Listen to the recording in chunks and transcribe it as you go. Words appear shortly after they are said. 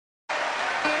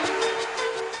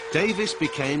Davis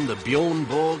became the Bjorn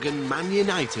Borg and Man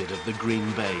United of the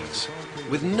Green Bays.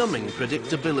 With numbing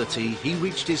predictability, he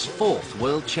reached his 4th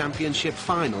World Championship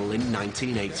final in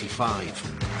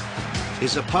 1985.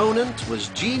 His opponent was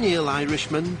genial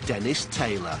Irishman Dennis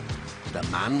Taylor, the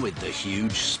man with the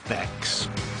huge specs.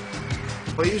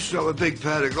 Well, he used to have a big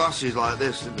pair of glasses like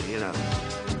this, didn't he, you know?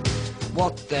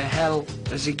 What the hell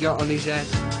has he got on his head?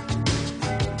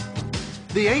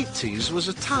 The 80s was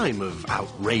a time of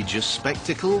outrageous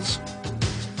spectacles.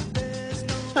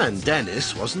 And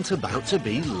Dennis wasn't about to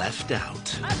be left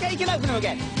out. OK, you can open them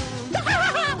again.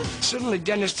 Suddenly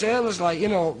Dennis Taylor's like, you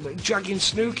know, dragging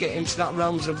snooker into that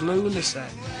realms of lunacy.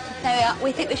 There we are.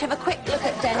 We think we should have a quick look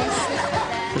at Dennis.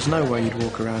 There's no way you'd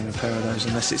walk around in a pair of those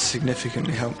unless it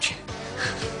significantly helped you.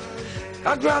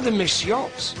 I'd rather miss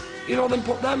shots, you know, than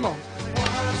put them on.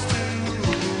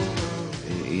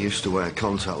 He used to wear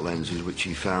contact lenses, which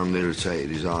he found irritated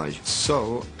his eyes.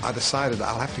 So I decided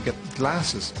I'll have to get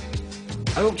glasses.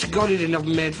 I hope to God he didn't have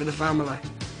them made for the family,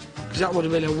 because that would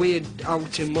have been a weird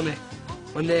outing money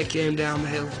when they came down the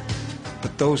hill.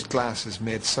 But those glasses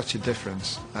made such a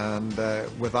difference, and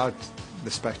without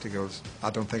the spectacles, I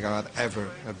don't think I'd ever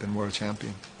have been world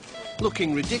champion.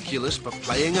 Looking ridiculous but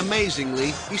playing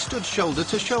amazingly, he stood shoulder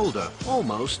to shoulder,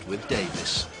 almost with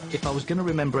Davis. If I was going to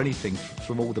remember anything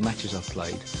from all the matches I've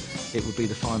played, it would be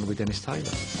the final with Dennis Taylor.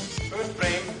 First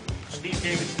frame, Steve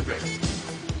Davis to break.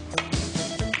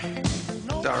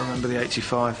 I remember the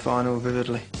 85 final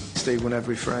vividly. Steve won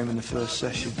every frame in the first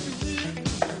session.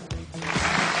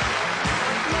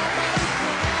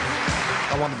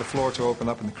 I wanted the floor to open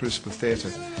up in the Crucible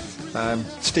Theatre.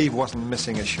 Steve wasn't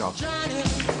missing a shot.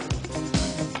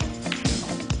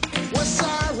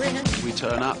 We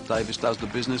turn up, Davis does the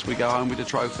business, we go home with a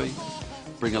trophy,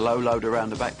 bring a low load around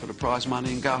the back for the prize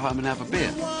money and go home and have a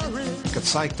beer. Got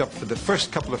psyched up for the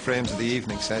first couple of frames of the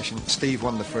evening session. Steve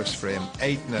won the first frame,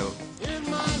 8-0.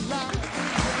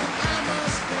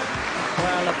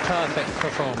 Well, a perfect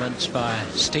performance by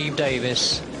Steve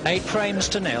Davis. 8 frames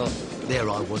to 0. There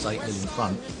I was 8-0 in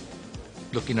front,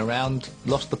 looking around,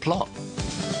 lost the plot.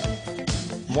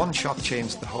 One shot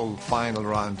changed the whole final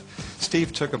round.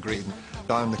 Steve took a green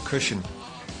down the cushion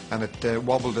and it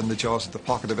wobbled in the jaws of the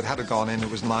pocket. If it had gone in, it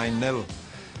was 9-0.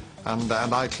 And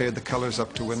I cleared the colours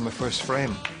up to win my first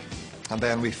frame. And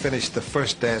then we finished the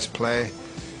first day's play.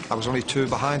 I was only 2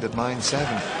 behind at 9-7. 6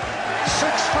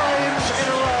 frames in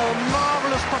a row.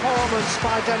 Marvellous performance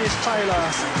by Dennis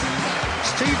Taylor.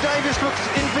 Steve Davis looks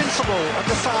invincible at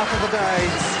the start of the day.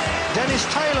 Dennis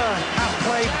Taylor has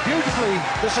played beautifully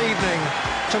this evening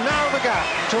to narrow the gap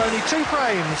to only 2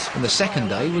 frames. And the second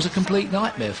day was a complete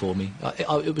nightmare for me.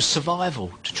 It was survival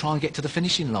to try and get to the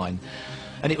finishing line.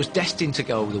 And it was destined to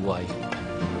go all the way.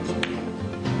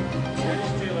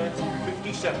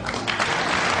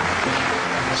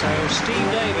 So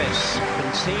Steve Davis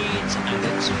concedes and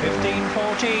it's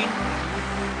 15-14.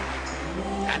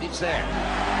 And it's there.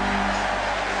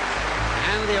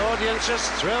 And the audience as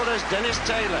thrilled as Dennis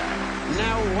Taylor.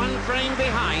 Now 1 frame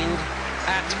behind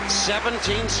at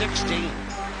 17-16.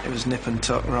 It was nip and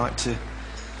tuck right to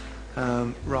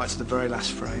the very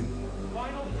last frame.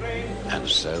 And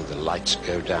so the lights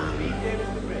go down.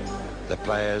 The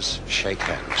players shake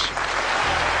hands.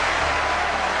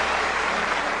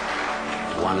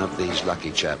 One of these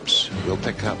lucky chaps will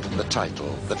pick up the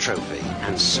title, the trophy,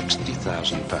 and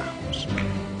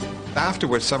 £60,000.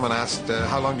 Afterwards, someone asked,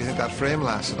 how long do you think that frame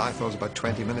lasted? I thought it was about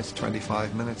 20 minutes,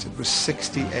 25 minutes. It was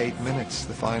 68 minutes,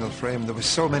 the final frame. There were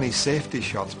so many safety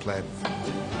shots played.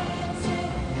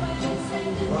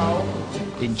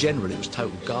 In general, it was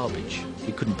total garbage.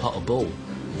 You couldn't pot a ball.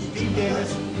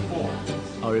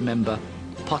 I remember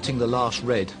potting the last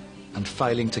red and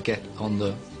failing to get on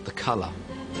the colour.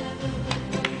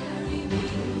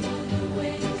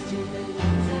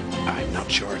 I'm not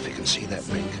sure if you can see that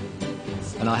pink.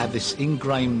 And I have this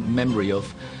ingrained memory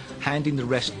of handing the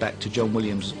rest back to John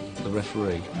Williams, the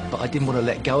referee, but I didn't want to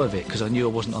let go of it because I knew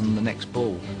I wasn't on the next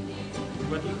ball.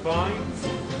 25.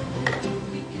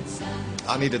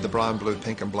 I needed the brown, blue,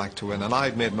 pink and black to win, and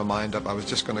I'd made my mind up. I was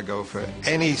just going to go for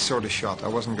any sort of shot. I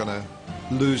wasn't going to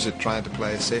lose it trying to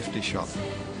play a safety shot.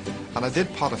 And I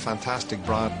did pot a fantastic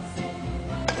brown.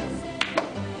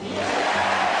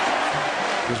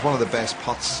 It was one of the best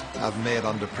pots I've made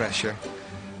under pressure.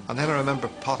 And then I remember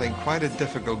potting quite a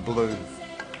difficult blue.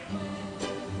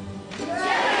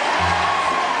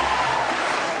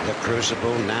 The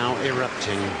crucible now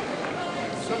erupting.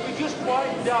 So we just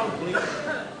wind down, please.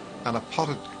 And I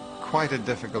potted quite a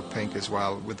difficult pink as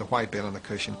well, with the white bill on the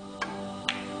cushion.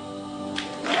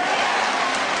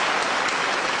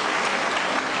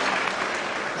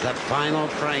 The final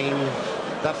frame,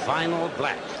 the final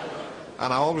black.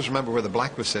 And I always remember where the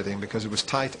black was sitting because it was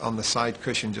tight on the side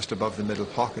cushion just above the middle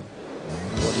pocket.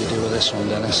 What do you do with this one,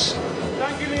 Dennis?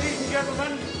 Thank you, ladies and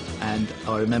gentlemen. And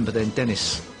I remember then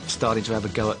Dennis starting to have a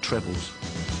go at trebles.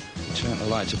 He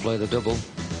certainly liked to play the double.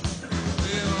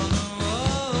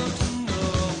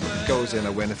 If it goes in, I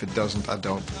win. If it doesn't, I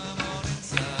don't.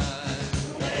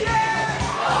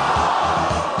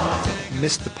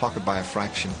 Missed the pocket by a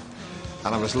fraction,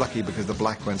 and I was lucky because the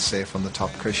black went safe on the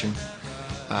top cushion.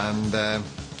 And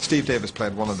Steve Davis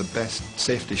played one of the best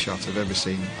safety shots I've ever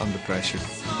seen under pressure.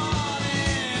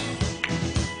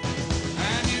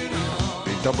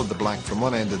 He doubled the black from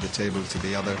one end of the table to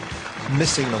the other,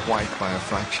 missing the white by a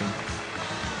fraction.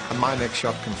 And my next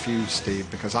shot confused Steve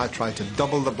because I tried to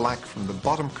double the black from the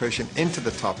bottom cushion into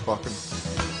the top pocket.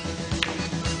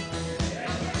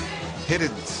 Hit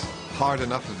it hard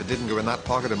enough. If it didn't go in that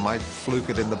pocket, it might fluke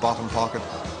it in the bottom pocket.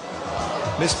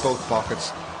 Missed both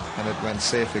pockets, and it went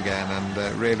safe again.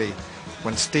 And really,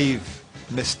 when Steve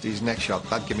missed his next shot,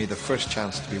 that gave me the first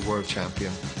chance to be world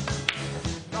champion.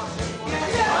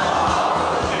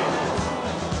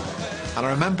 And I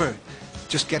remember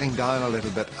just getting down a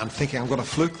little bit and thinking, I'm going to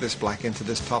fluke this black into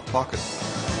this top pocket.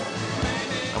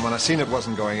 And when I seen it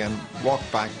wasn't going in, walked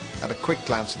back, had a quick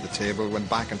glance at the table, went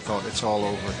back and thought, it's all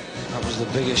over. That was the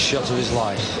biggest shot of his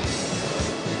life.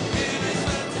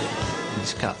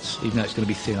 These cuts, even though it's going to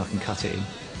be thin, I can cut it in.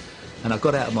 And I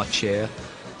got out of my chair,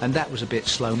 and that was a bit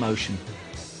slow motion.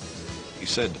 He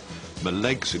said, my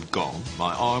legs had gone,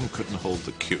 my arm couldn't hold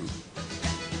the cue.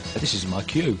 This is my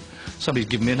cue. Somebody's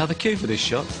given me another cue for this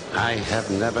shot. I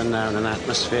have never known an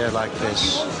atmosphere like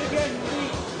this.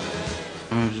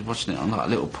 I was watching it on like a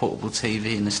little portable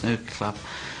TV in the snooker club.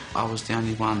 I was the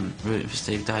only one rooting for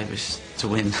Steve Davis to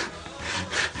win.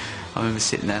 I remember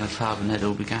sitting there in the club and they'd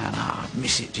all be going, "Ah,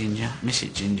 miss it, Ginger, miss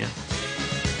it, Ginger."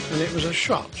 And it was a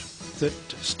shot that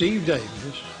Steve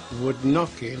Davis would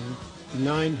knock in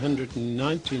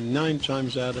 999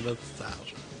 times out of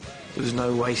 1,000. There was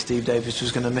no way Steve Davis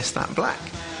was going to miss that black.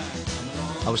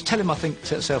 I was telling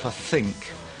myself, I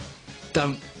think,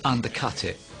 don't undercut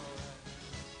it,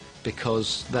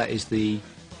 because that is the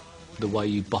way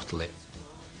you bottle it.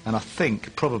 And I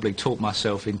think probably talked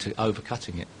myself into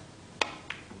overcutting it.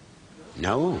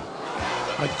 No.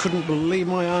 I couldn't believe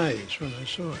my eyes when I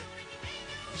saw it.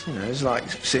 You know, it's like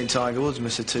seeing Tiger Woods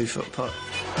miss a 2-foot putt.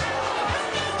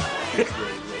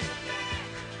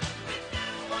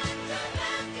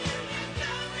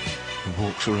 He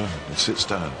walks around and sits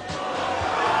down.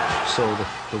 So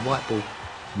the white ball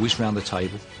whizzed round the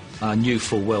table. I knew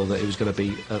full well that it was going to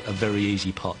be a very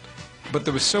easy pot. But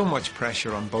there was so much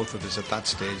pressure on both of us at that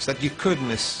stage that you couldn't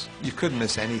miss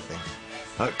anything.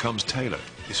 Out comes Taylor,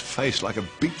 his face like a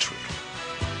beetroot.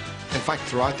 In fact,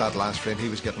 throughout that last frame, he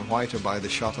was getting whiter by the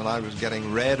shot and I was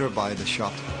getting redder by the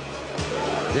shot.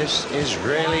 This is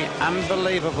really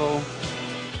unbelievable.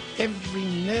 Every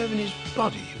nerve in his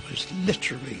body was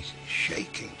literally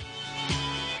shaking.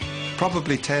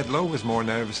 Probably Ted Lowe was more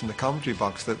nervous in the commentary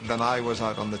box than I was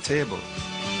out on the table.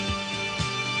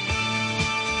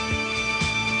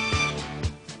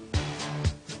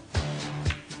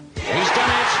 He's done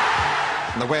it!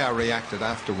 And the way I reacted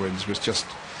afterwards was just,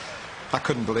 I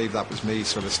couldn't believe that was me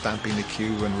sort of stamping the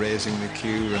cue and raising the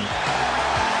cue and...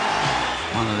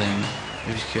 One of them,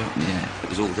 it was cute, yeah. It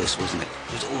was all this, wasn't it?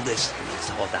 It was all this,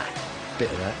 it's all that. Bit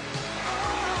of that.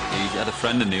 He had a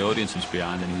friend in the audience and was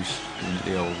behind and he was doing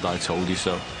the old "I told you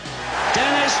so."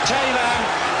 Dennis Taylor,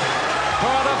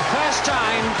 for the first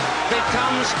time,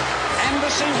 becomes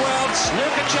Embassy World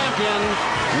Snooker Champion,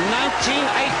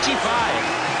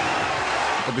 1985.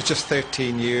 It was just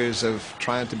 13 years of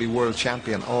trying to be world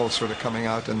champion, all sort of coming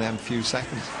out in them few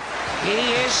seconds.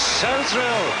 He is so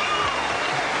thrilled.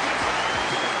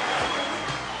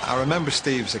 I remember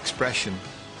Steve's expression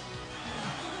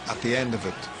at the end of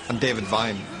it, and David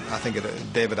Vine, I think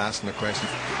David asked him a question.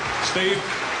 Steve,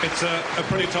 it's a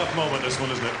pretty tough moment, this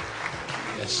one, isn't it?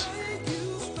 Yes.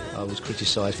 I was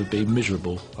criticised for being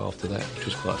miserable after that, which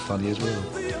was quite funny as well.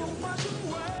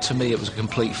 To me, it was a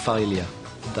complete failure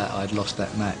that I'd lost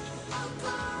that match.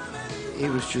 He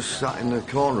was just sat in the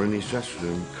corner in his dressing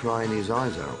room crying his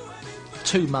eyes out.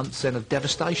 2 months then of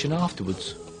devastation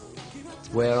afterwards,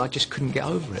 where I just couldn't get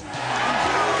over it.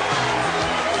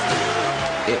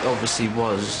 It obviously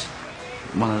was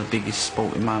one of the biggest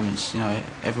sporting moments, you know,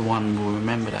 everyone will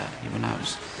remember that, even though it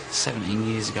was 17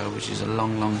 years ago, which is a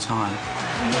long, long time.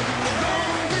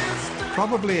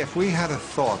 Probably if we had a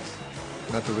thought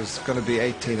that there was going to be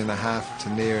 18.5 to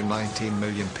near 19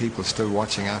 million people still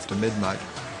watching after midnight,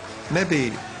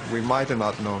 maybe we might have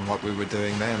not known what we were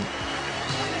doing then.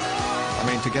 I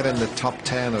mean, to get in the top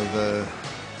 10 of the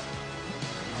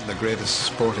the greatest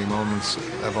sporting moments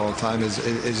of all time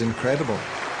is incredible.